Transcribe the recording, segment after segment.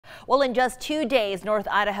Well, in just 2 days, North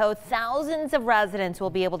Idaho, thousands of residents will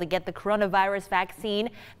be able to get the coronavirus vaccine.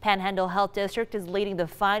 Panhandle Health District is leading the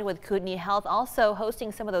fight, with Kootenai Health also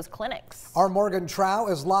hosting some of those clinics. Our Morgan Trow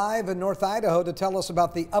is live in North Idaho to tell us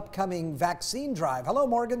about the upcoming vaccine drive. Hello,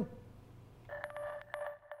 Morgan.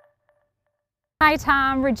 Hi,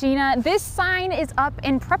 Tom, Regina. This sign is up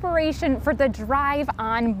in preparation for the drive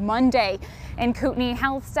on Monday. And Kootenai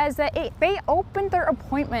Health says that they opened their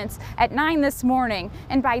appointments at 9 this morning,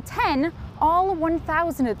 and by 10, all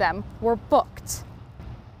 1,000 of them were booked.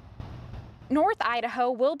 North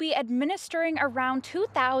Idaho will be administering around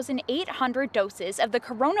 2,800 doses of the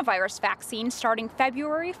coronavirus vaccine starting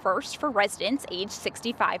February 1st for residents aged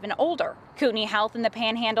 65 and older. Kootenai Health and the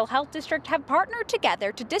Panhandle Health District have partnered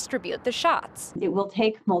together to distribute the shots. It will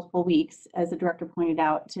take multiple weeks, as the director pointed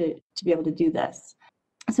out, to be able to do this.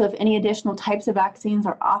 So if any additional types of vaccines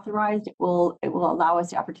are authorized, it will allow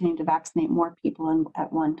us the opportunity to vaccinate more people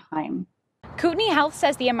at one time. Kootenai Health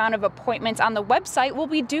says the amount of appointments on the website will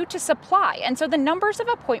be due to supply, and so the numbers of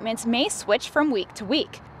appointments may switch from week to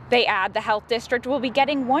week. They add the health district will be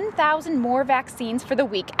getting 1,000 more vaccines for the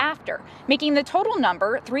week after, making the total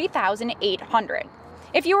number 3,800.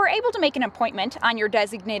 If you were able to make an appointment on your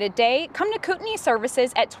designated day, come to Kootenai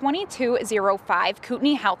Services at 2205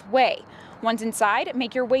 Kootenai Health Way. Once inside,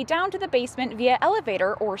 make your way down to the basement via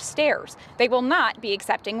elevator or stairs. They will not be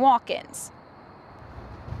accepting walk-ins.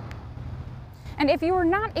 And if you are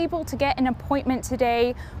not able to get an appointment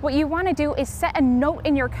today, what you want to do is set a note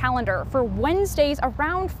in your calendar for Wednesdays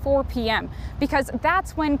around 4 p.m. because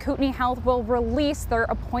that's when Kootenai Health will release their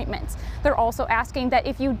appointments. They're also asking that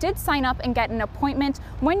if you did sign up and get an appointment,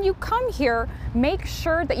 when you come here, make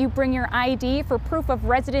sure that you bring your ID for proof of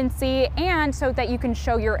residency and so that you can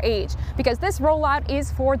show your age, because this rollout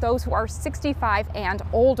is for those who are 65 and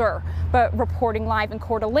older. But reporting live in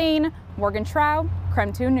Coeur d'Alene, Morgan Trow,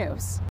 KREM 2 News.